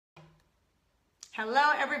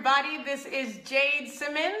Hello everybody, this is Jade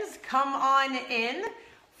Simmons. Come on in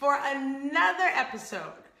for another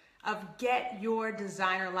episode of Get Your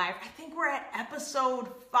Designer Life. I think we're at episode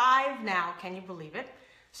 5 now, can you believe it?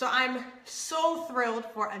 So I'm so thrilled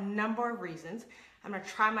for a number of reasons. I'm gonna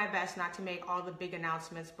try my best not to make all the big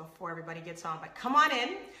announcements before everybody gets on, but come on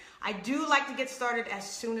in. I do like to get started as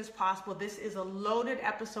soon as possible. This is a loaded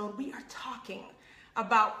episode. We are talking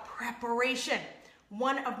about preparation.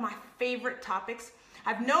 One of my favorite topics.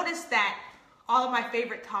 I've noticed that all of my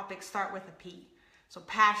favorite topics start with a P. So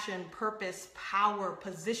passion, purpose, power,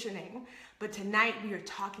 positioning. But tonight we are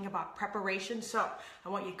talking about preparation. So I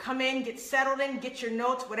want you to come in, get settled in, get your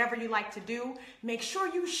notes, whatever you like to do. Make sure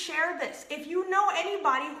you share this. If you know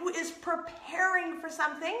anybody who is preparing for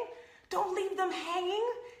something, don't leave them hanging.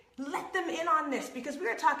 Let them in on this, because we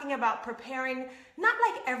are talking about preparing not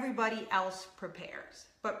like everybody else prepares,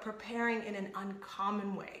 but preparing in an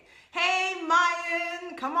uncommon way. Hey,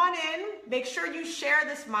 Mayan, come on in. Make sure you share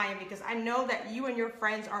this, Mayan, because I know that you and your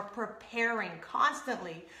friends are preparing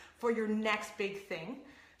constantly for your next big thing.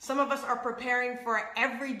 Some of us are preparing for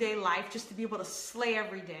everyday life just to be able to slay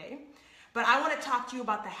every day. But I want to talk to you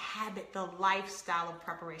about the habit, the lifestyle of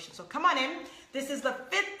preparation. So come on in. This is the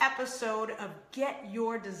 5th episode of Get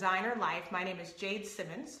Your Designer Life. My name is Jade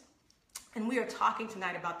Simmons, and we are talking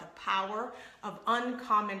tonight about the power of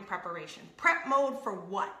uncommon preparation. Prep mode for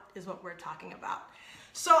what is what we're talking about.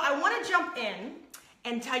 So I want to jump in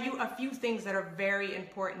and tell you a few things that are very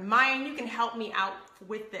important. Mayan, you can help me out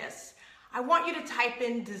with this. I want you to type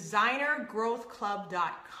in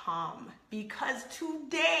designergrowthclub.com, because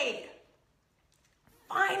today,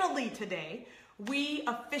 finally today, we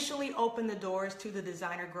officially open the doors to the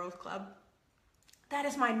Designer Growth Club. That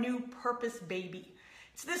is my new purpose baby.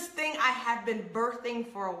 It's this thing I have been birthing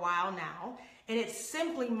for a while now, and it's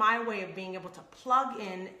simply my way of being able to plug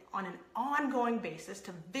in on an ongoing basis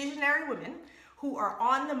to visionary women who are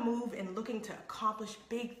on the move and looking to accomplish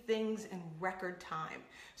big things in record time.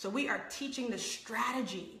 So we are teaching the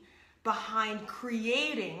strategy behind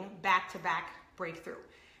creating back-to-back breakthrough.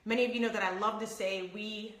 Many of you know that I love to say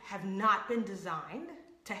we have not been designed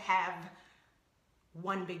to have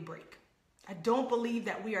one big break. I don't believe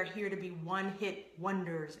that we are here to be one-hit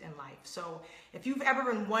wonders in life. So if you've ever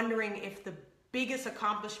been wondering if the biggest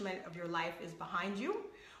accomplishment of your life is behind you,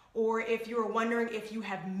 or if you're wondering if you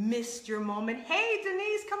have missed your moment, hey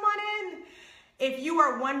Denise, come on in. If you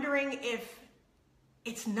are wondering if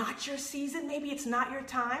it's not your season, maybe it's not your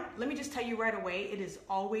time, let me just tell you right away, it is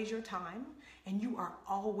always your time. And you are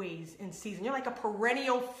always in season. You're like a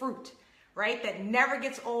perennial fruit, right? That never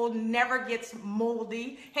gets old, never gets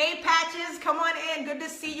moldy. Hey, Patches, come on in. Good to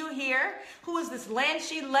see you here. Who is this?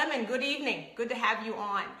 Lanchi Lemon. Good evening. Good to have you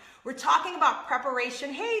on. We're talking about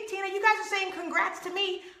preparation. Hey, Tina, you guys are saying congrats to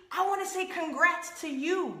me. I want to say congrats to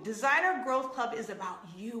you. Designer Growth Club is about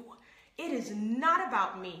you. It is not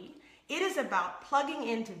about me. It is about plugging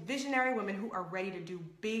into visionary women who are ready to do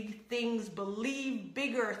big things, believe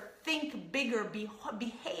bigger, think bigger,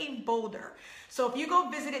 behave bolder. So if you go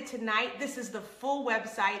visit it tonight, this is the full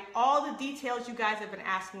website. All the details you guys have been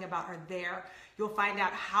asking about are there. You'll find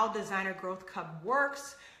out how Designer Growth Club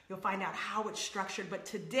works. You'll find out how it's structured. But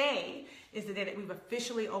today is the day that we've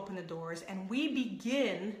officially opened the doors, and we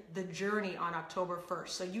begin the journey on October 1st.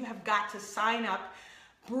 So you have got to sign up,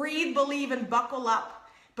 breathe, believe, and buckle up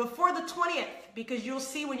before the 20th, because you'll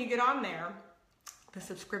see when you get on there, the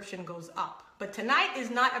subscription goes up. But tonight is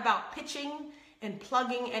not about pitching and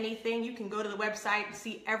plugging anything. You can go to the website and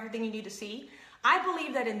see everything you need to see. I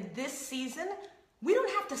believe that in this season, we don't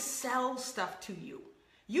have to sell stuff to you.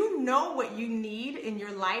 You know what you need in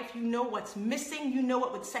your life. You know what's missing. You know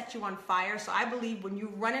what would set you on fire. So I believe when you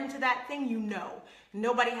run into that thing, you know.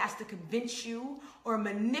 Nobody has to convince you or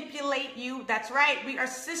manipulate you. That's right. We are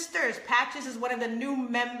sisters. Patches is one of the new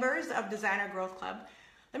members of Designer Growth Club.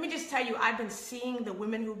 Let me just tell you, I've been seeing the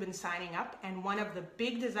women who've been signing up, and one of the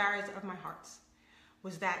big desires of my hearts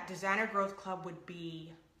was that Designer Growth Club would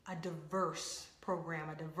be a diverse program,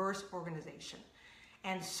 a diverse organization.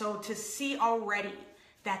 And so to see already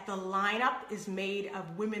that the lineup is made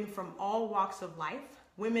of women from all walks of life,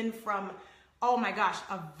 women from, oh my gosh,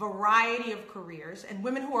 a variety of careers, and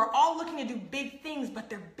women who are all looking to do big things, but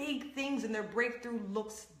their big things and their breakthrough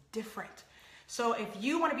looks different. So if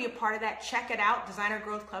you want to be a part of that, check it out,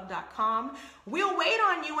 designergrowthclub.com. We'll wait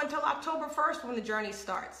on you until October 1st when the journey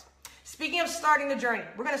starts. Speaking of starting the journey,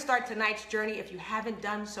 we're going to start tonight's journey. If you haven't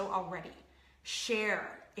done so already,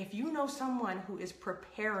 share. If you know someone who is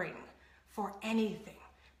preparing for anything,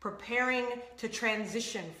 preparing to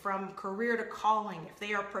transition from career to calling, if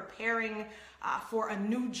they are preparing for a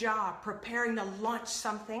new job, preparing to launch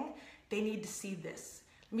something, they need to see this.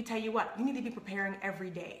 Let me tell you what, you need to be preparing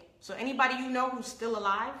every day. So anybody you know who's still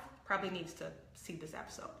alive probably needs to see this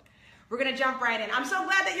episode. We're gonna jump right in. I'm so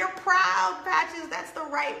glad that you're proud, Patches. That's the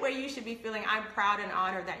right way you should be feeling. I'm proud and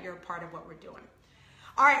honored that you're a part of what we're doing.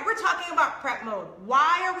 All right, we're talking about prep mode.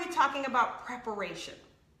 Why are we talking about preparation?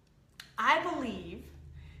 I believe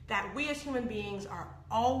that we as human beings are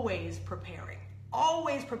always preparing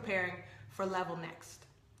for level next.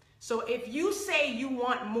 So if you say you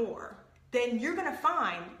want more, then you're gonna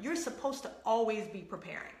find you're supposed to always be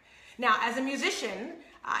preparing. Now, as a musician,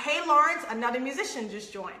 hey Lawrence, another musician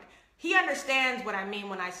just joined. He understands what I mean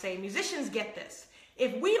when I say musicians get this.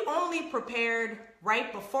 If we only prepared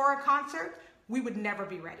right before a concert, we would never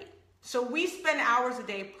be ready. So we spend hours a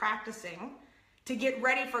day practicing to get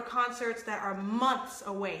ready for concerts that are months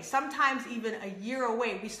away, sometimes even a year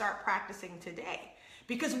away. We start practicing today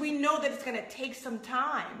because we know that it's gonna take some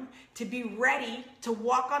time to be ready to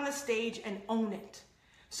walk on the stage and own it.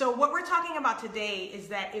 So what we're talking about today is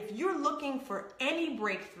that if you're looking for any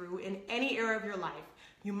breakthrough in any area of your life,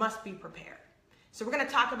 you must be prepared. So we're gonna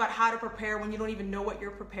talk about how to prepare when you don't even know what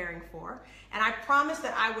you're preparing for. And I promised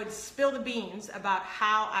that I would spill the beans about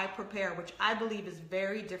how I prepare, which I believe is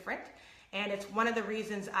very different. And it's one of the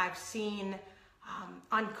reasons I've seen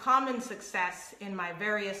uncommon success in my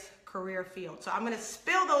various career fields. So I'm gonna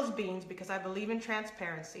spill those beans because I believe in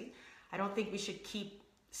transparency. I don't think we should keep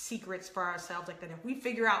secrets for ourselves like that. If we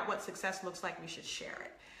figure out what success looks like, we should share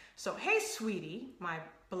it. So, hey, sweetie, my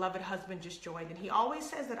beloved husband just joined, and he always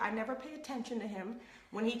says that I never pay attention to him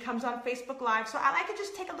when he comes on Facebook Live. So I like to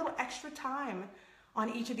just take a little extra time on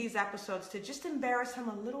each of these episodes to just embarrass him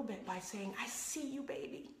a little bit by saying, I see you,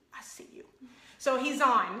 baby. I see you. So he's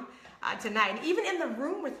on tonight. And even in the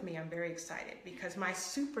room with me, I'm very excited because my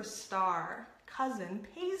superstar cousin,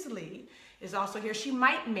 Paisley, is also here. She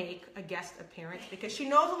might make a guest appearance because she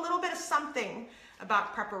knows a little bit of something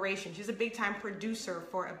about preparation. She's a big time producer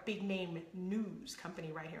for a big name news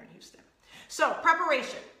company right here in Houston. So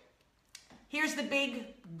preparation. Here's the big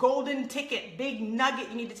golden ticket, big nugget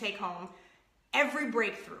you need to take home. Every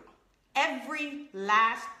breakthrough, every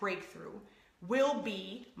last breakthrough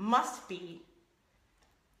must be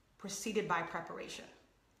preceded by preparation.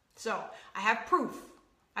 So I have proof.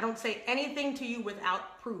 I don't say anything to you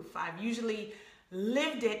without proof. I've usually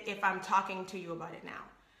lived it if I'm talking to you about it now.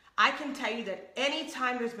 I can tell you that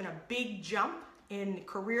anytime there's been a big jump in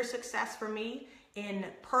career success for me, in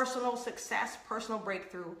personal success, personal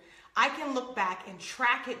breakthrough, I can look back and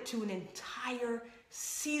track it to an entire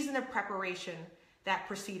season of preparation that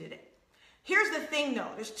preceded it. Here's the thing though,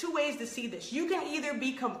 there's two ways to see this. You can either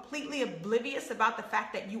be completely oblivious about the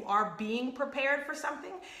fact that you are being prepared for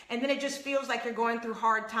something, and then it just feels like you're going through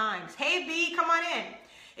hard times. Hey B, come on in.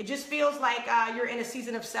 It just feels like you're in a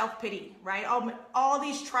season of self-pity, right? All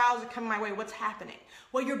these trials are coming my way, what's happening?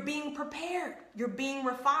 Well, you're being prepared, you're being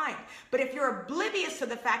refined. But if you're oblivious to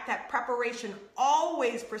the fact that preparation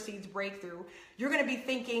always precedes breakthrough, you're gonna be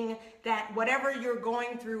thinking that whatever you're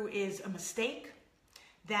going through is a mistake,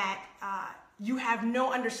 that you have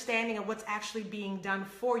no understanding of what's actually being done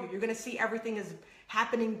for you. You're gonna see everything is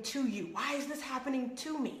happening to you. Why is this happening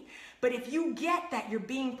to me? But if you get that you're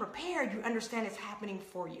being prepared, you understand it's happening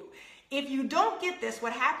for you. If you don't get this,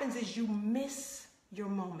 what happens is you miss your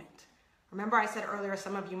moment. Remember I said earlier,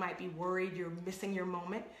 some of you might be worried you're missing your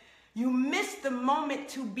moment. You miss the moment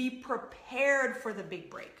to be prepared for the big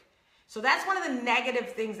break. So that's one of the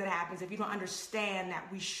negative things that happens if you don't understand that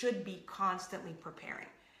we should be constantly preparing.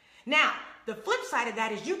 Now, the flip side of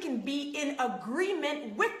that is you can be in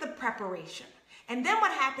agreement with the preparation. And then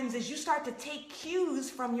what happens is you start to take cues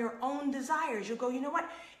from your own desires. You'll go, you know what?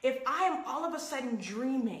 If I am all of a sudden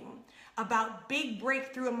dreaming about big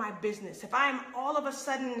breakthrough in my business, if I am all of a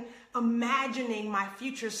sudden imagining my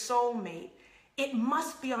future soulmate, it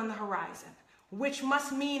must be on the horizon, which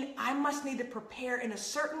must mean I must need to prepare in a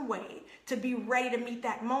certain way to be ready to meet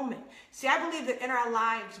that moment. See, I believe that in our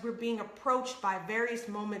lives, we're being approached by various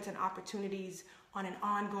moments and opportunities on an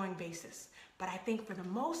ongoing basis. But I think for the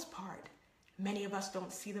most part, many of us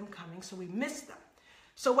don't see them coming, so we miss them.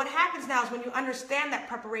 So what happens now is when you understand that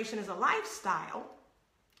preparation is a lifestyle,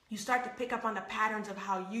 you start to pick up on the patterns of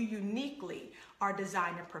how you uniquely are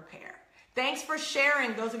designed to prepare. Thanks for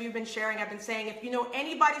sharing. Those of you who've been sharing, I've been saying, if you know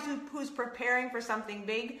anybody who's preparing for something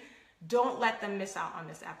big, don't let them miss out on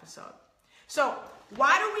this episode. So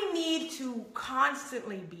why do we need to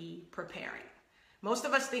constantly be preparing? Most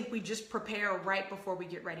of us think we just prepare right before we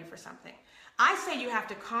get ready for something. I say you have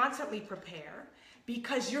to constantly prepare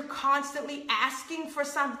because you're constantly asking for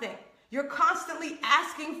something. You're constantly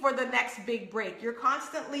asking for the next big break. You're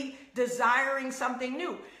constantly desiring something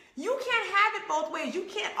new. You can't have it both ways. You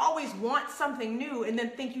can't always want something new and then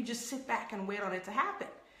think you just sit back and wait on it to happen.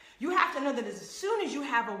 You have to know that as soon as you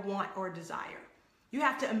have a want or a desire, you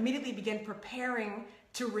have to immediately begin preparing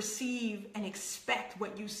to receive and expect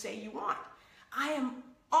what you say you want. I am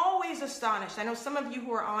always astonished. I know some of you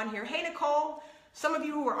who are on here, hey Nicole, some of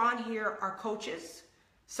you who are on here are coaches,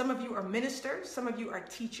 some of you are ministers, some of you are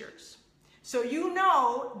teachers. So you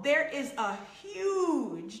know there is a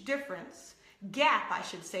huge gap, I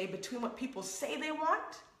should say, between what people say they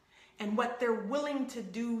want and what they're willing to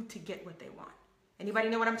do to get what they want. Anybody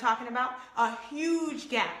know what I'm talking about? A huge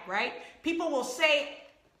gap, right? People will say,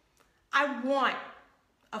 I want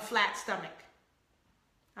a flat stomach.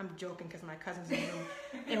 I'm joking because my cousin's in the room.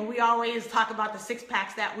 And we always talk about the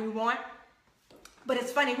 6-packs that we want. But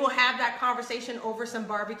it's funny, we'll have that conversation over some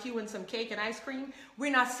barbecue and some cake and ice cream.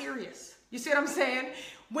 We're not serious. You see what I'm saying?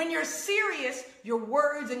 When you're serious, your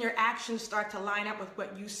words and your actions start to line up with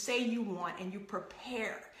what you say you want and you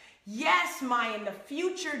prepare. Yes, Mayan, the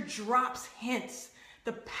future drops hints.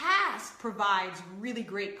 The past provides really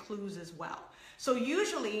great clues as well. So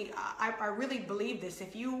usually, I really believe this.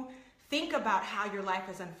 If you think about how your life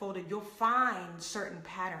has unfolded, you'll find certain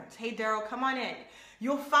patterns. Hey, Daryl, come on in.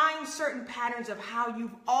 You'll find certain patterns of how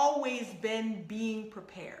you've always been being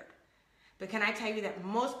prepared. But can I tell you that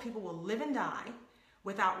most people will live and die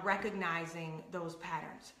without recognizing those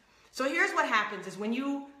patterns? So here's what happens is when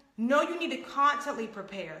you know you need to constantly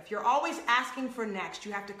prepare. If you're always asking for next,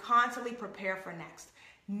 you have to constantly prepare for next.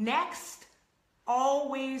 Next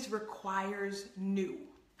always requires new.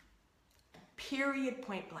 Period,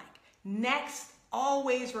 point blank. Next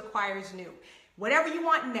always requires new. Whatever you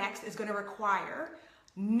want next is going to require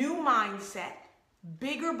new mindset,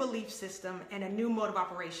 bigger belief system, and a new mode of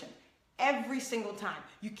operation. Every single time.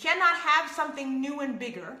 You cannot have something new and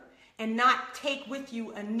bigger and not take with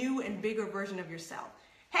you a new and bigger version of yourself.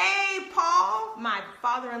 Hey, Paul, my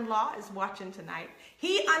father-in-law is watching tonight.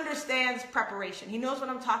 He understands preparation. He knows what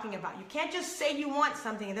I'm talking about. You can't just say you want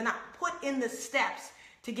something and then not put in the steps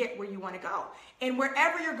to get where you want to go. And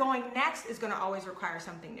wherever you're going next is going to always require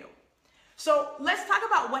something new. So let's talk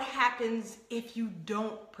about what happens if you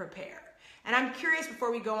don't prepare. And I'm curious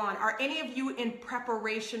before we go on, are any of you in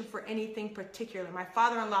preparation for anything particular? My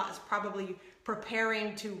father-in-law is probably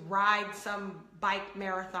preparing to ride some bike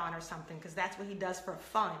marathon or something because that's what he does for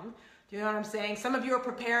fun. Do you know what I'm saying? Some of you are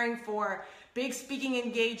preparing for big speaking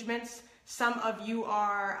engagements. Some of you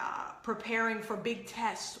are preparing for big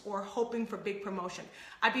tests or hoping for big promotion.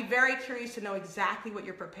 I'd be very curious to know exactly what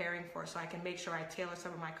you're preparing for so I can make sure I tailor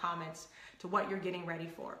some of my comments to what you're getting ready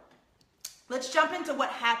for. Let's jump into what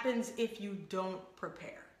happens if you don't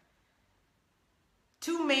prepare.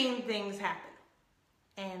 Two main things happen,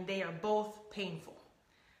 and they are both painful.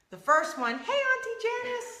 The first one, hey Auntie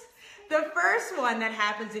Janice, the first one that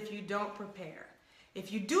happens if you don't prepare.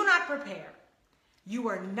 If you do not prepare, you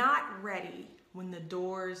are not ready when the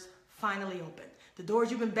doors finally open. The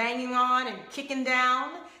doors you've been banging on and kicking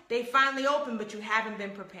down, they finally open, but you haven't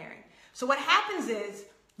been preparing. So what happens is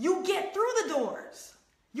you get through the doors.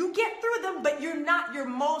 You get through them, but you're not your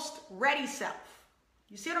most ready self.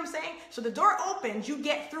 You see what I'm saying? So the door opens, you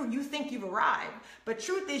get through, you think you've arrived, but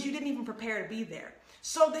truth is you didn't even prepare to be there.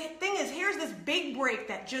 So the thing is, here's this big break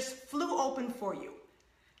that just flew open for you,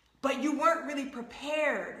 but you weren't really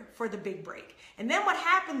prepared for the big break. And then what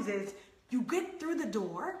happens is you get through the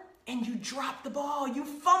door and you drop the ball, you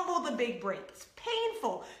fumble the big break. It's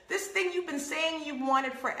painful. This thing you've been saying you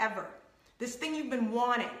wanted forever, this thing you've been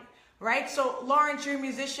wanting. Right? So Lawrence, you're a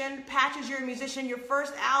musician. Patches, you're a musician. Your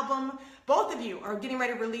first album, both of you are getting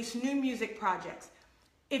ready to release new music projects.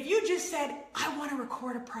 If you just said, I want to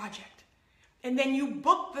record a project, and then you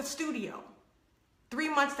book the studio 3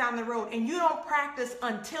 months down the road, and you don't practice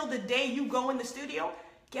until the day you go in the studio,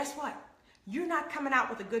 guess what? You're not coming out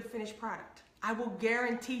with a good finished product. I will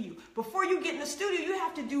guarantee you. Before you get in the studio, you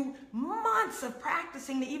have to do months of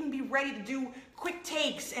practicing to even be ready to do quick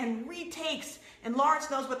takes and retakes. And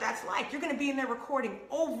Lawrence knows what that's like. You're going to be in there recording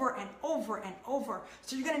over and over and over.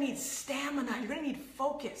 So you're going to need stamina. You're going to need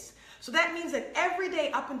focus. So that means that every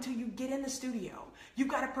day up until you get in the studio, you've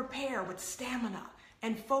got to prepare with stamina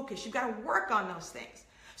and focus. You've got to work on those things.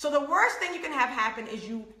 So the worst thing you can have happen is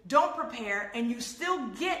you don't prepare and you still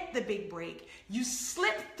get the big break. You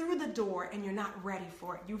slip through the door and you're not ready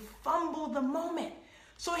for it. You fumble the moment.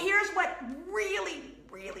 So here's what really,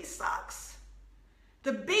 really sucks.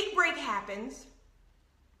 The big break happens.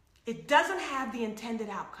 It doesn't have the intended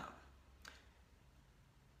outcome.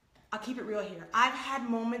 I'll keep it real here. I've had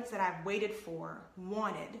moments that I've waited for,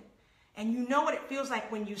 wanted, and you know what it feels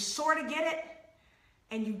like when you sort of get it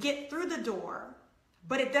and you get through the door,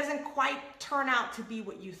 but it doesn't quite turn out to be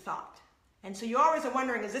what you thought. And so you always are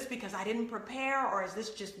wondering, is this because I didn't prepare, or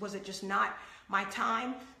was it just not my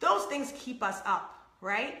time? Those things keep us up,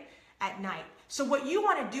 right, at night. So what you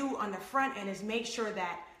want to do on the front end is make sure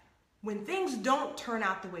that when things don't turn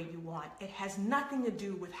out the way you want, it has nothing to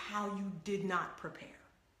do with how you did not prepare.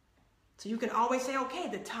 So you can always say, okay,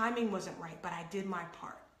 the timing wasn't right, but I did my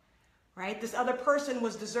part, right? This other person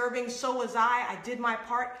was deserving, so was I did my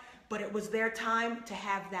part, but it was their time to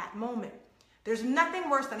have that moment. There's nothing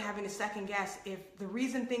worse than having to second guess if the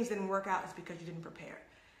reason things didn't work out is because you didn't prepare.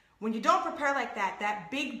 When you don't prepare like that,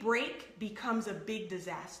 that big break becomes a big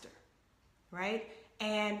disaster, right?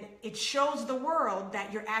 And it shows the world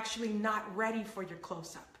that you're actually not ready for your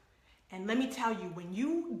close-up. And let me tell you, when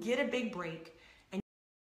you get a big break, and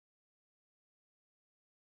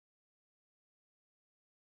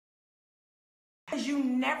because you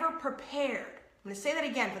never prepared. I'm going to say that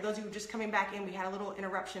again for those of you who are just coming back in. We had a little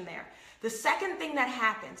interruption there. The second thing that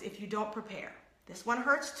happens if you don't prepare, this one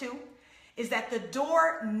hurts too, is that the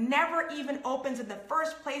door never even opens in the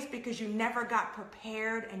first place because you never got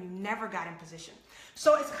prepared and you never got in position.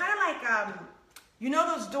 So it's kind of like, you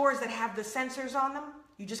know those doors that have the sensors on them?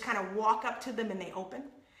 You just kind of walk up to them and they open.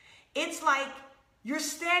 It's like you're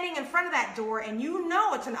standing in front of that door and you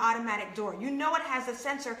know it's an automatic door. You know it has a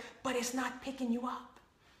sensor, but it's not picking you up.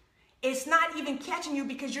 It's not even catching you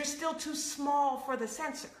because you're still too small for the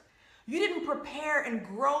sensor. You didn't prepare and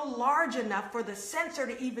grow large enough for the sensor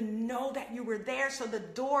to even know that you were there, so the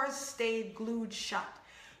doors stayed glued shut.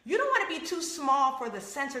 You don't want to be too small for the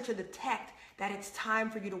sensor to detect that it's time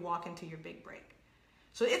for you to walk into your big break.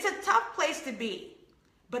 So it's a tough place to be,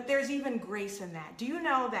 but there's even grace in that. Do you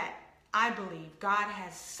know that I believe God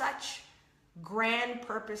has such grand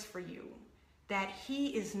purpose for you that He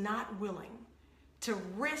is not willing to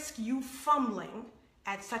risk you fumbling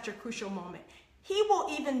at such a crucial moment? He will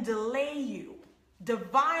even delay you,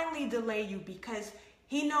 divinely delay you, because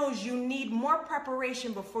He knows you need more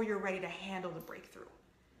preparation before you're ready to handle the breakthrough.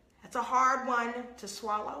 That's a hard one to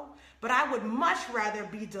swallow, but I would much rather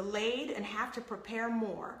be delayed and have to prepare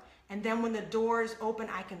more, and then when the doors open,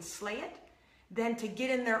 I can slay it, than to get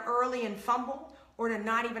in there early and fumble, or to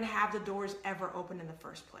not even have the doors ever open in the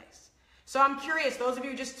first place. So I'm curious, those of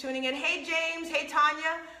you just tuning in, hey James, hey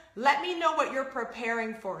Tanya, let me know what you're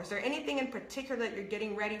preparing for. Is there anything in particular that you're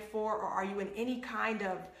getting ready for, or are you in any kind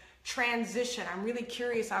of transition? I'm really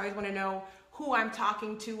curious. I always want to know who I'm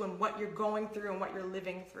talking to and what you're going through and what you're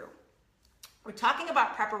living through. We're talking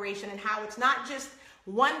about preparation and how it's not just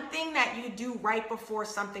one thing that you do right before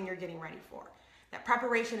something you're getting ready for. That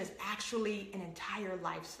preparation is actually an entire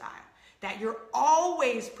lifestyle. That you're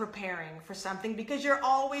always preparing for something because you're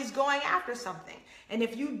always going after something. And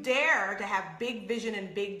if you dare to have big vision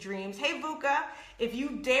and big dreams, hey VUCA, if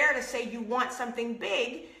you dare to say you want something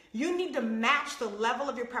big, you need to match the level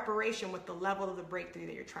of your preparation with the level of the breakthrough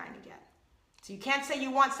that you're trying to get. So you can't say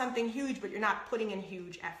you want something huge, but you're not putting in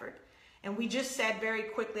huge effort. And we just said very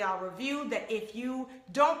quickly, I'll review, that if you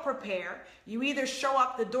don't prepare, you either show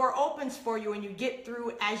up, the door opens for you and you get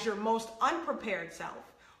through as your most unprepared self,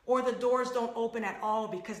 or the doors don't open at all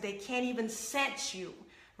because they can't even sense you,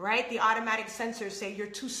 right? The automatic sensors say you're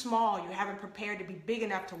too small, you haven't prepared to be big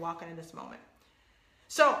enough to walk into this moment.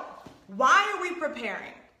 So why are we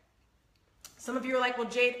preparing? Some of you are like, well,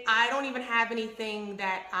 Jade, I don't even have anything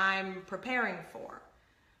that I'm preparing for.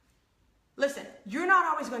 Listen, you're not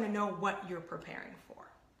always going to know what you're preparing for.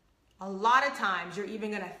 A lot of times you're even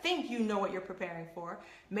going to think you know what you're preparing for.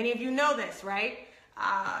 Many of you know this, right?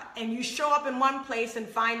 And you show up in one place and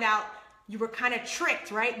find out you were kind of tricked,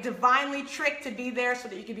 right? Divinely tricked to be there so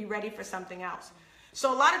that you could be ready for something else.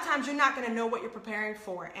 So a lot of times you're not going to know what you're preparing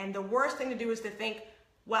for. And the worst thing to do is to think,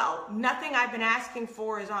 well, nothing I've been asking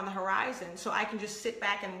for is on the horizon, so I can just sit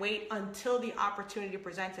back and wait until the opportunity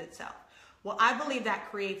presents itself. Well, I believe that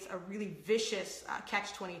creates a really vicious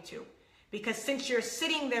catch-22. Because since you're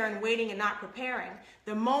sitting there and waiting and not preparing,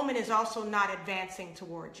 the moment is also not advancing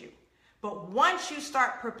towards you. But once you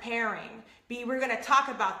start preparing, we're going to talk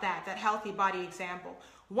about that healthy body example.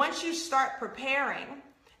 Once you start preparing,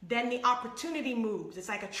 then the opportunity moves. It's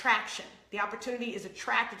like attraction. The opportunity is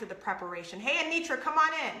attracted to the preparation. Hey, Anitra, come on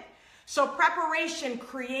in. So preparation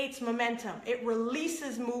creates momentum. It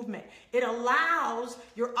releases movement. It allows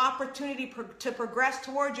your opportunity to progress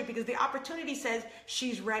towards you because the opportunity says,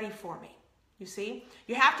 she's ready for me. You see?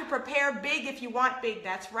 You have to prepare big if you want big.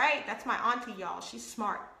 That's right. That's my auntie, y'all. She's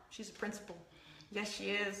smart. She's a principal. Yes, she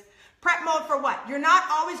is. Prep mode for what? You're not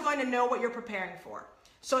always going to know what you're preparing for.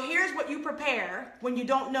 So here's what you prepare when you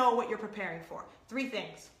don't know what you're preparing for. 3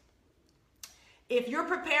 things. If you're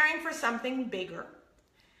preparing for something bigger,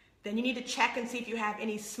 then you need to check and see if you have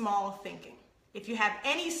any small thinking. If you have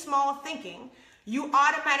any small thinking, you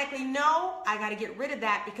automatically know, I got to get rid of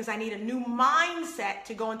that because I need a new mindset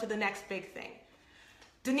to go into the next big thing.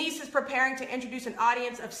 Denise is preparing to introduce an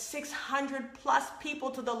audience of 600 plus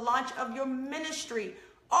people to the launch of your ministry.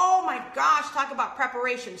 Oh my gosh, talk about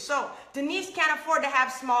preparation. So Denise can't afford to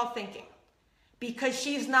have small thinking because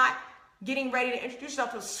she's not getting ready to introduce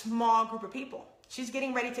herself to a small group of people. She's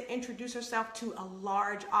getting ready to introduce herself to a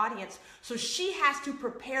large audience. So she has to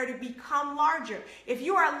prepare to become larger. If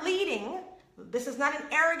you are leading, this is not an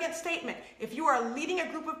arrogant statement. If you are leading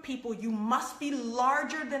a group of people, you must be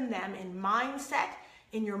larger than them in mindset,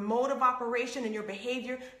 in your mode of operation, in your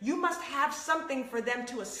behavior. You must have something for them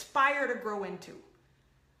to aspire to grow into.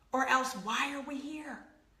 Or else, why are we here?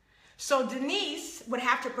 So Denise would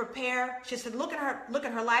have to prepare. She said, look at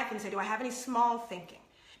her life and say, do I have any small thinking?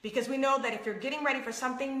 Because we know that if you're getting ready for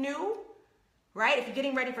something new, right? If you're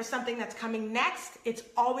getting ready for something that's coming next, it's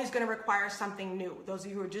always going to require something new. Those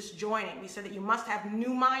of you who are just joining, we said that you must have new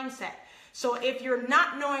mindset. So if you're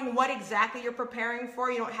not knowing what exactly you're preparing for,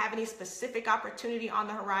 you don't have any specific opportunity on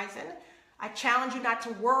the horizon, I challenge you not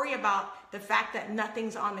to worry about the fact that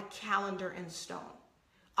nothing's on the calendar in stone.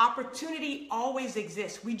 Opportunity always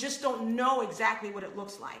exists. We just don't know exactly what it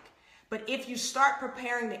looks like. But if you start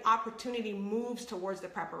preparing, the opportunity moves towards the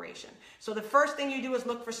preparation. So the first thing you do is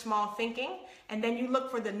look for small thinking, and then you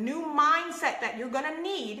look for the new mindset that you're going to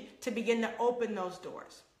need to begin to open those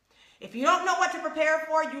doors. If you don't know what to prepare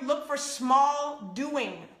for, you look for small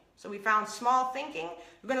doing. So we found small thinking.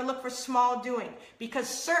 We're going to look for small doing because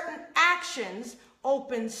certain actions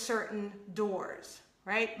open certain doors,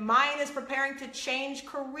 right? Mine is preparing to change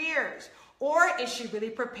careers. Or is she really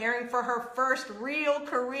preparing for her first real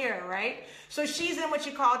career, right? So she's in what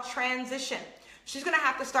you call transition. She's going to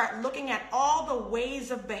have to start looking at all the ways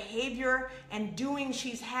of behavior and doing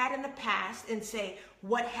she's had in the past and say,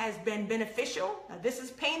 what has been beneficial? Now, this is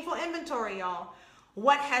painful inventory, y'all.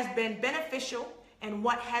 What has been beneficial and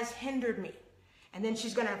what has hindered me? And then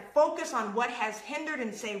she's going to focus on what has hindered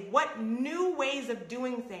and say, what new ways of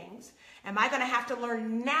doing things am I going to have to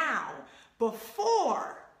learn now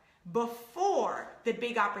before the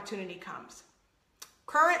big opportunity comes.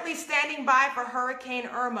 Currently standing by for Hurricane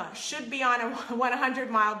Irma, should be on a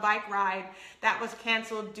 100-mile bike ride that was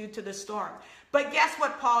canceled due to the storm. But guess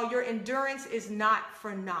what, Paul? Your endurance is not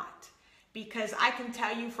for naught. Because I can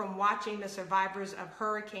tell you from watching the survivors of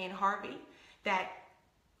Hurricane Harvey that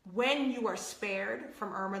when you are spared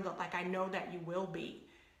from Irma, like I know that you will be,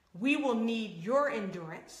 we will need your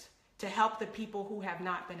endurance to help the people who have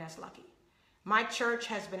not been as lucky. My church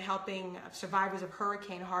has been helping survivors of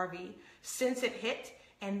Hurricane Harvey since it hit,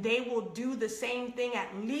 and they will do the same thing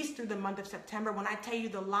at least through the month of September. When I tell you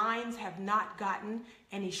the lines have not gotten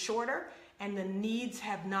any shorter and the needs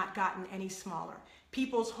have not gotten any smaller.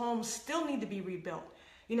 People's homes still need to be rebuilt.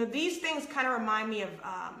 You know, these things kind of remind me of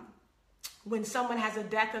when someone has a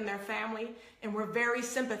death in their family, and we're very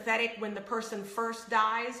sympathetic when the person first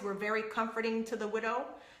dies. We're very comforting to the widow.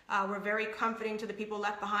 We're very comforting to the people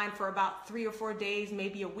left behind for about 3 or 4 days,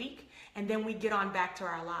 maybe a week, and then we get on back to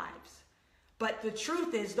our lives. But the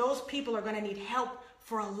truth is, those people are going to need help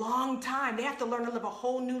for a long time. They have to learn to live a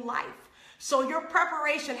whole new life. So your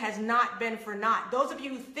preparation has not been for naught. Those of you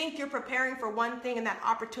who think you're preparing for one thing and that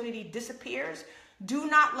opportunity disappears, do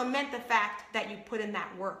not lament the fact that you put in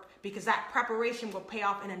that work, because that preparation will pay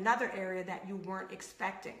off in another area that you weren't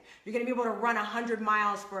expecting. You're going to be able to run 100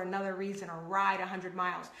 miles for another reason, or ride 100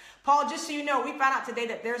 miles. Paul, just so you know, we found out today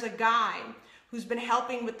that there's a guy who's been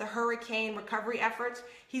helping with the hurricane recovery efforts.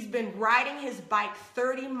 He's been riding his bike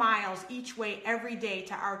 30 miles each way every day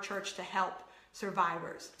to our church to help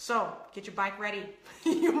survivors. So get your bike ready.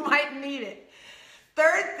 You might need it.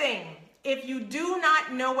 Third thing, if you do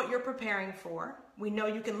not know what you're preparing for, we know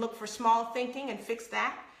you can look for small thinking and fix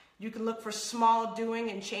that. You can look for small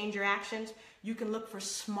doing and change your actions. You can look for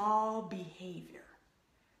small behavior.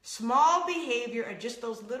 Small behavior are just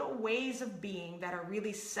those little ways of being that are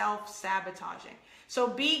really self-sabotaging. So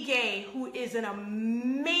B. Gay, who is an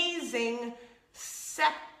amazing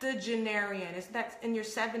septuagenarian, that's in your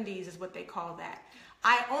 70s is what they call that.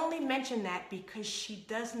 I only mention that because she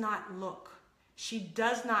does not look,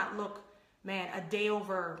 man, a day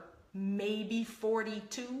over maybe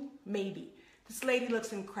 42, maybe. This lady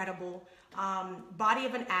looks incredible, body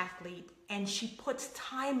of an athlete, and she puts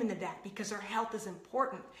time into that because her health is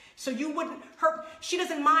important. So she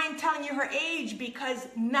doesn't mind telling you her age because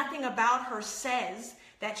nothing about her says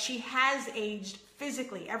that she has aged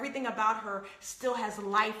physically. Everything about her still has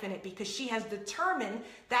life in it because she has determined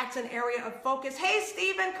that's an area of focus. Hey,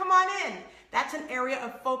 Stephen, come on in. That's an area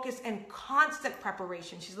of focus and constant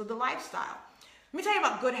preparation. She's lived a lifestyle. Let me tell you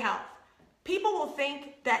about good health. People will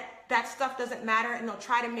think that that stuff doesn't matter, and they'll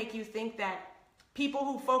try to make you think that people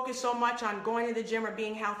who focus so much on going to the gym or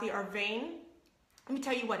being healthy are vain. Let me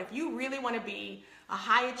tell you what, if you really want to be a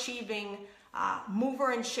high achieving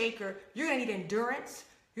mover and shaker, you're going to need endurance,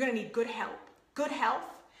 you're going to need good health,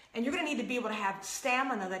 and you're going to need to be able to have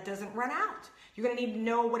stamina that doesn't run out. You're going to need to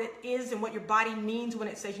know what it is and what your body means when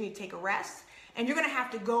it says you need to take a rest. And you're going to have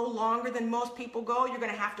to go longer than most people go. You're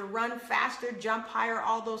going to have to run faster, jump higher,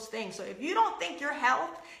 all those things. So if you don't think your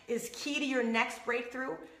health is key to your next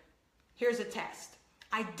breakthrough, here's a test.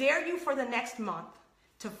 I dare you for the next month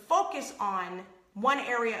to focus on one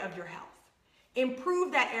area of your health.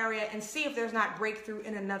 Improve that area and see if there's not breakthrough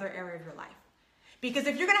in another area of your life. Because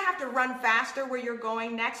if you're going to have to run faster where you're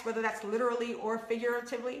going next, whether that's literally or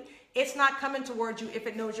figuratively, it's not coming towards you if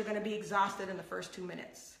it knows you're going to be exhausted in the first 2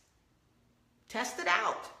 minutes. Test it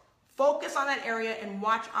out. Focus on that area and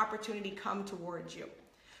watch opportunity come towards you.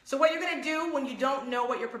 So what you're going to do when you don't know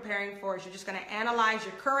what you're preparing for is you're just going to analyze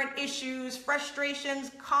your current issues,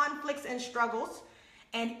 frustrations, conflicts, and struggles.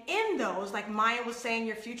 And in those, like Maya was saying,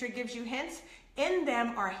 your future gives you hints. In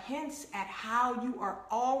them are hints at how you are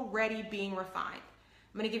already being refined.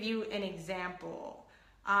 I'm going to give you an example.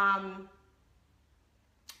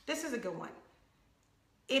 This is a good one.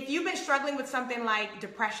 If you've been struggling with something like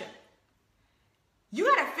depression, you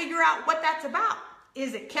got to figure out what that's about.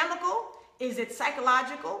 Is it chemical? Is it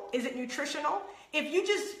psychological? Is it nutritional? If you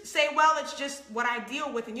just say, well, it's just what I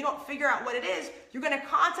deal with, and you don't figure out what it is, you're going to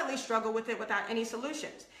constantly struggle with it without any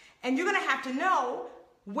solutions. And you're going to have to know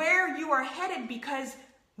where you are headed, because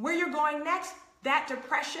where you're going next, that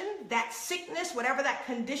depression, that sickness, whatever that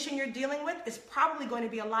condition you're dealing with, is probably going to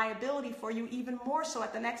be a liability for you even more so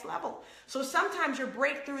at the next level. So sometimes your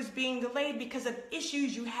breakthrough is being delayed because of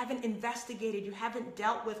issues you haven't investigated, you haven't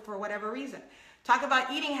dealt with for whatever reason. Talk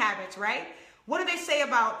about eating habits, right? What do they say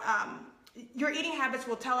about your eating habits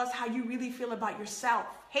will tell us how you really feel about yourself.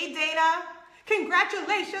 Hey, Dana.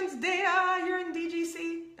 Congratulations, Dana. You're in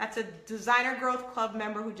DGC. That's a Designer Growth Club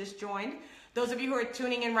member who just joined. Those of you who are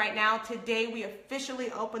tuning in right now, today we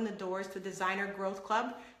officially open the doors to Designer Growth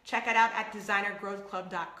Club. Check it out at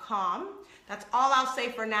designergrowthclub.com. That's all I'll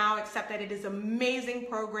say for now, except that it is an amazing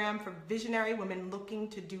program for visionary women looking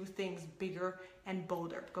to do things bigger and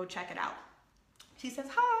bolder. Go check it out. She says,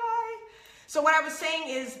 hi. So what I was saying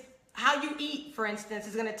is how you eat, for instance,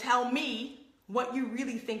 is going to tell me what you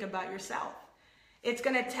really think about yourself. It's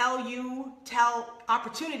going to tell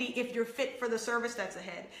opportunity if you're fit for the service that's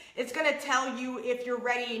ahead. It's going to tell you if you're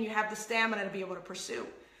ready and you have the stamina to be able to pursue.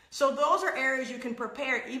 So those are areas you can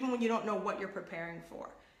prepare even when you don't know what you're preparing for.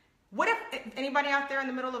 What if anybody out there in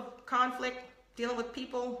the middle of conflict, dealing with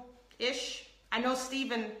people-ish? I know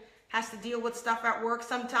Stephen has to deal with stuff at work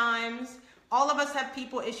sometimes. All of us have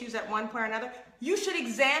people issues at one point or another. You should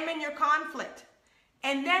examine your conflict.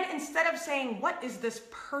 And then instead of saying, what is this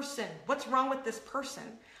person? What's wrong with this person?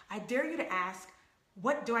 I dare you to ask,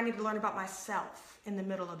 what do I need to learn about myself in the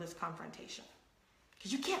middle of this confrontation?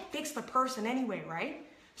 Because you can't fix the person anyway, right?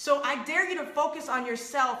 So I dare you to focus on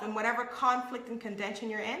yourself in whatever conflict and contention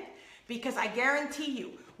you're in, because I guarantee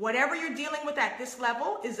you, whatever you're dealing with at this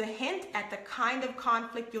level is a hint at the kind of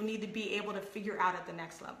conflict you'll need to be able to figure out at the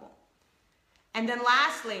next level. And then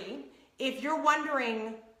lastly, if you're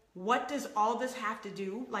wondering, what does all this have to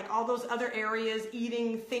do? Like all those other areas,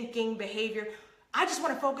 eating, thinking, behavior. I just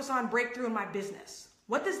want to focus on breakthrough in my business.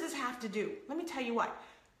 What does this have to do? Let me tell you what.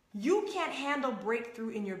 You can't handle breakthrough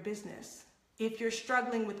in your business if you're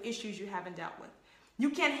struggling with issues you haven't dealt with. You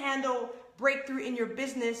can't handle breakthrough in your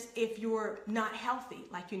business if you're not healthy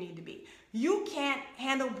like you need to be. You can't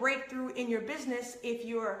handle breakthrough in your business if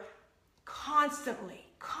you're constantly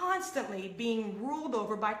being ruled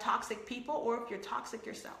over by toxic people, or if you're toxic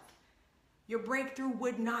yourself. Your breakthrough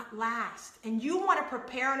would not last. And you want to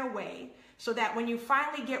prepare in a way so that when you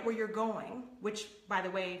finally get where you're going, which, by the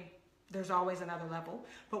way, there's always another level,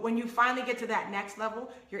 but when you finally get to that next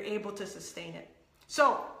level, you're able to sustain it.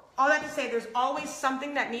 So all that to say, there's always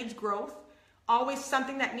something that needs growth, always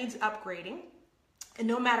something that needs upgrading. And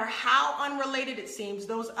no matter how unrelated it seems,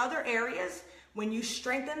 those other areas, when you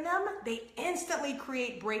strengthen them, they instantly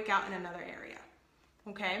create breakout in another area.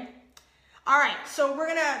 Okay? All right, so we're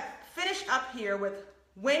going to finish up here with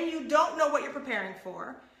when you don't know what you're preparing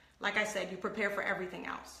for. Like I said, you prepare for everything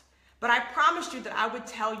else. But I promised you that I would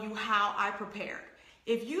tell you how I prepared.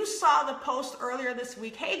 If you saw the post earlier this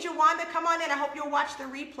week, hey, Jawanda, come on in. I hope you'll watch the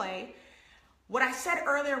replay. What I said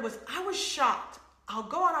earlier was I was shocked. I'll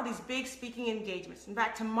go on all these big speaking engagements. In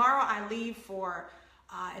fact, tomorrow I leave for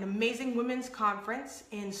an amazing women's conference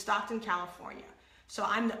in Stockton, California. So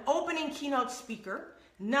I'm the opening keynote speaker.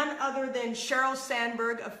 None other than Sheryl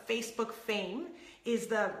Sandberg of Facebook fame is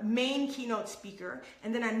the main keynote speaker.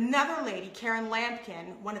 And then another lady, Karen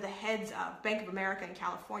Lampkin, one of the heads of Bank of America in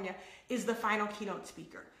California, is the final keynote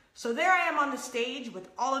speaker. So there I am on the stage with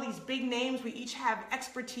all of these big names. We each have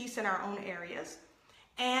expertise in our own areas.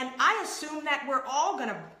 And I assume that we're all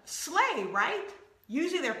gonna slay, right?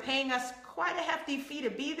 Usually they're paying us quite a hefty fee to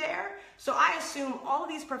be there. So I assume all of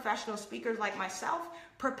these professional speakers like myself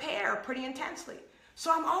prepare pretty intensely.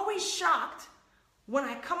 So I'm always shocked when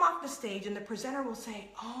I come off the stage and the presenter will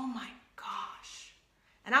say, oh my gosh.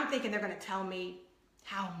 And I'm thinking they're gonna tell me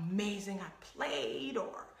how amazing I played,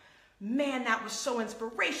 or man, that was so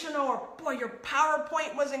inspirational, or boy, your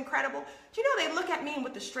PowerPoint was incredible. Do you know, they look at me and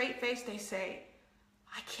with a straight face, they say,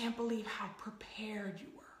 I can't believe how prepared you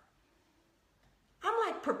were. I'm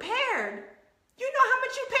like, prepared? You know how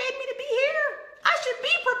much you paid me to be here? I should be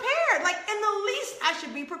prepared. Like, in the least, I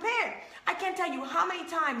should be prepared. I can't tell you how many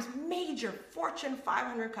times major Fortune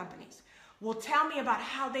 500 companies will tell me about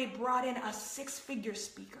how they brought in a six-figure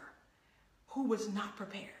speaker who was not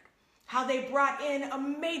prepared. How they brought in a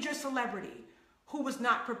major celebrity who was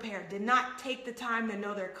not prepared, did not take the time to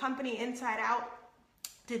know their company inside out,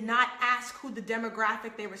 did not ask who the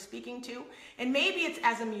demographic they were speaking to. And maybe it's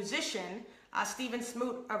as a musician, Stephen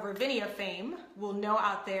Smoot of Ravinia fame will know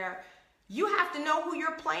out there, you have to know who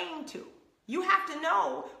you're playing to. You have to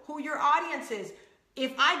know who your audience is.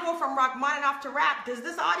 If I go from Rachmaninoff to rap, does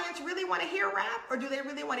this audience really want to hear rap, or do they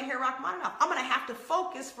really want to hear Rachmaninoff? I'm going to have to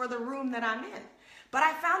focus for the room that I'm in. But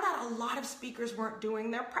I found out a lot of speakers weren't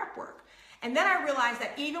doing their prep work. And then I realized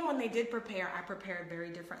that even when they did prepare, I prepared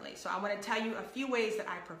very differently. So I want to tell you a few ways that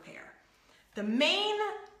I prepare. The main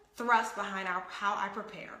thrust behind how I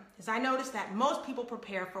prepare is I noticed that most people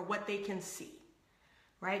prepare for what they can see.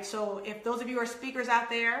 Right? So if those of you are speakers out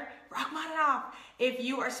there, Rachmaninoff. If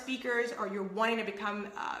you are speakers or you're wanting to become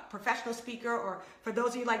a professional speaker, or for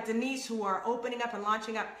those of you like Denise who are opening up and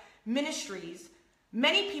launching up ministries,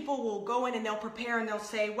 many people will go in and they'll prepare and they'll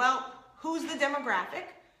say, well, who's the demographic?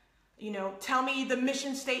 You know, tell me the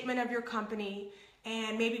mission statement of your company,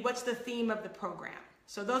 and maybe what's the theme of the program.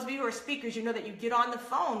 So those of you who are speakers, you know that you get on the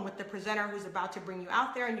phone with the presenter who's about to bring you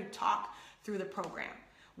out there and you talk through the program.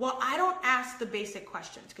 Well, I don't ask the basic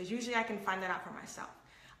questions because usually I can find that out for myself.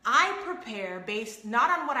 I prepare based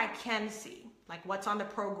not on what I can see, like what's on the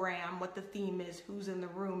program, what the theme is, who's in the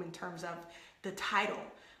room in terms of the title.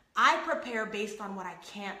 I prepare based on what I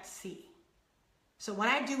can't see. So what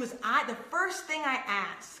I do is the first thing I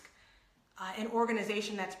ask an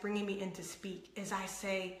organization that's bringing me in to speak is I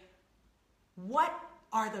say, what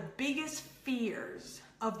are the biggest fears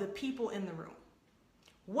of the people in the room?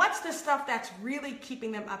 What's the stuff that's really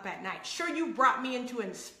keeping them up at night? Sure, you brought me in to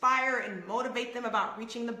inspire and motivate them about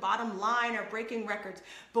reaching the bottom line or breaking records,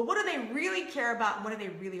 but what do they really care about and what are they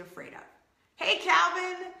really afraid of? Hey,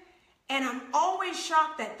 Calvin. And I'm always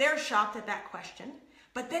shocked that they're shocked at that question,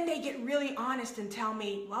 but then they get really honest and tell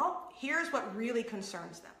me, well, here's what really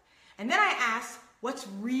concerns them. And then I ask, what's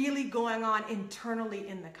really going on internally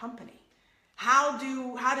in the company? How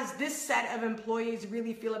does this set of employees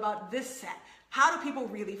really feel about this set? How do people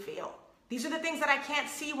really feel? These are the things that I can't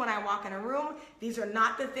see when I walk in a room. These are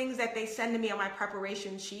not the things that they send to me on my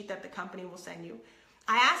preparation sheet that the company will send you.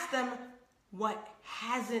 I ask them, what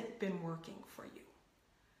hasn't been working for you?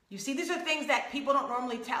 You see, these are things that people don't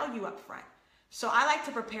normally tell you up front. So I like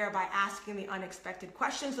to prepare by asking the unexpected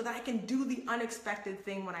questions so that I can do the unexpected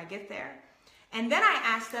thing when I get there. And then I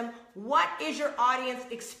ask them, what is your audience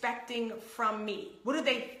expecting from me? What do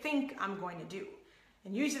they think I'm going to do?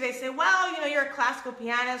 And usually they say, well, you know, you're a classical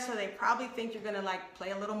pianist, so they probably think you're going to like play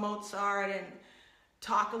a little Mozart and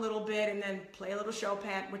talk a little bit and then play a little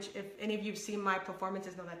Chopin, which if any of you have seen my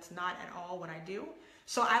performances know that's not at all what I do.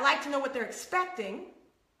 So I like to know what they're expecting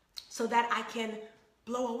so that I can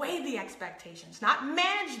blow away the expectations, not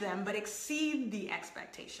manage them, but exceed the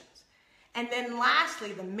expectations. And then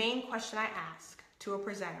lastly, the main question I ask to a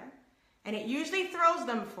presenter, and it usually throws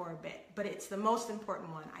them for a bit, but it's the most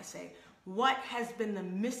important one. I say, what has been the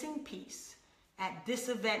missing piece at this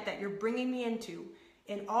event that you're bringing me into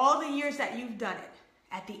in all the years that you've done it?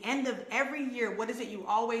 At the end of every year, what is it you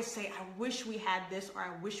always say, I wish we had this, or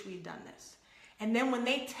I wish we'd done this? And then when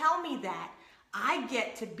they tell me that, I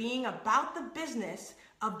get to being about the business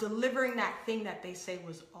of delivering that thing that they say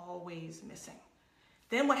was always missing.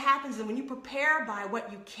 Then what happens is when you prepare by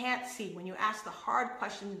what you can't see, when you ask the hard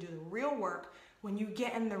questions and do the real work, when you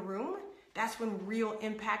get in the room, that's when real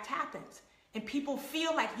impact happens. and people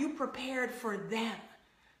feel like you prepared for them.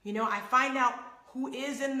 You know, I find out who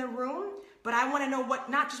is in the room, but I want to know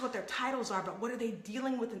not just what their titles are, but what are they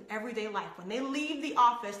dealing with in everyday life. When they leave the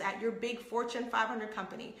office at your big Fortune 500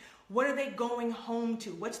 company, what are they going home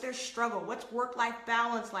to? What's their struggle? What's work-life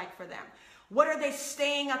balance like for them? What are they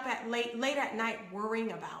staying up at late at night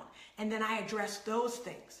worrying about? And then I address those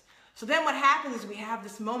things. So then what happens is we have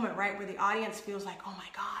this moment, right, where the audience feels like, oh my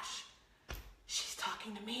gosh, she's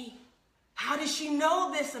talking to me. How does she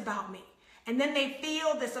know this about me? And then they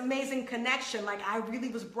feel this amazing connection, like I really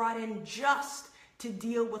was brought in just to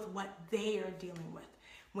deal with what they are dealing with.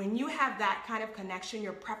 When you have that kind of connection,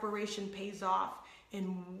 your preparation pays off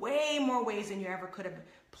in way more ways than you ever could have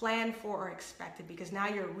planned for or expected, because now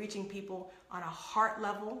you're reaching people on a heart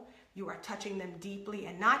level. You are touching them deeply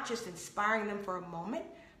and not just inspiring them for a moment,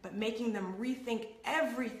 but making them rethink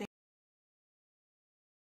everything.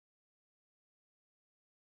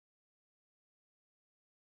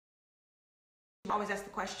 I always ask the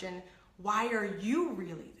question, why are you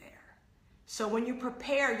really there? So when you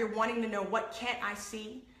prepare, you're wanting to know, what can't I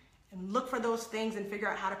see? And look for those things and figure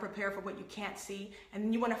out how to prepare for what you can't see. And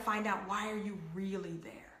then you want to find out, why are you really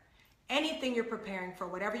there? Anything you're preparing for,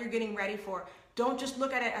 whatever you're getting ready for, don't just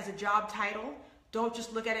look at it as a job title. Don't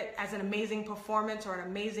just look at it as an amazing performance or an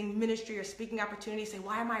amazing ministry or speaking opportunity. Say,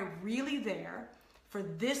 why am I really there for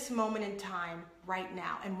this moment in time right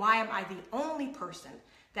now? And why am I the only person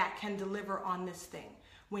that can deliver on this thing?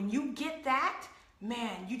 When you get that,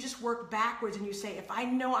 man, you just work backwards and you say, if I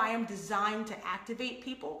know I am designed to activate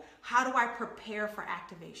people, how do I prepare for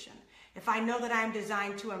activation? If I know that I am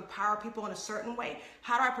designed to empower people in a certain way,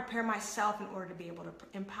 how do I prepare myself in order to be able to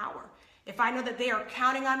empower? If I know that they are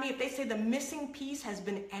counting on me, if they say the missing piece has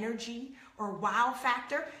been energy or wow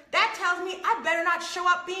factor, that tells me I better not show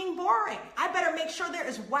up being boring. I better make sure there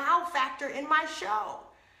is wow factor in my show.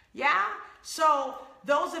 Yeah? So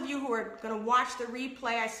those of you who are going to watch the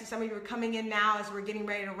replay, I see some of you are coming in now as we're getting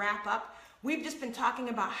ready to wrap up. We've just been talking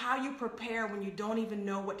about how you prepare when you don't even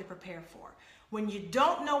know what to prepare for. When you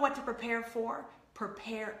don't know what to prepare for,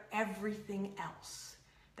 prepare everything else.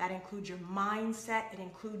 That includes your mindset. It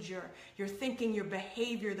includes your thinking, your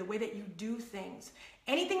behavior, the way that you do things.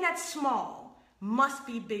 Anything that's small must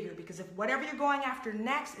be bigger, because if whatever you're going after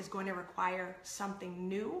next is going to require something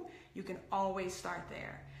new, you can always start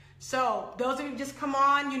there. So those of you who just come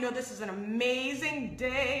on, you know this is an amazing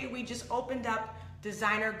day. We just opened up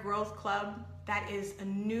Designer Growth Club. That is a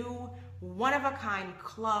new one-of-a-kind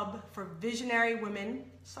club for visionary women.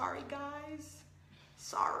 Sorry, guys.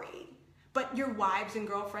 Sorry. But your wives and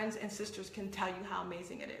girlfriends and sisters can tell you how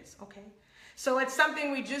amazing it is, okay? So it's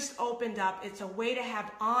something we just opened up. It's a way to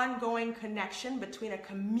have ongoing connection between a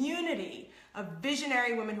community of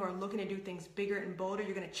visionary women who are looking to do things bigger and bolder.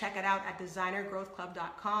 You're going to check it out at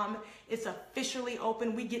designergrowthclub.com. It's officially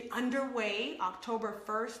open. We get underway October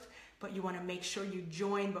 1st, but you want to make sure you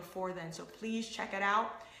join before then. So please check it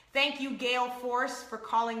out. Thank you, Gail Force, for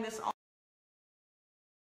calling this all.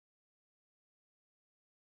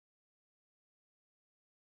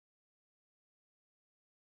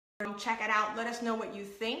 Check it out. Let us know what you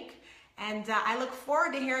think. And I look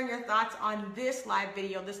forward to hearing your thoughts on this live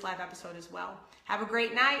video, this live episode as well. Have a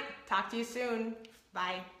great night. Talk to you soon.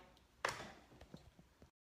 Bye.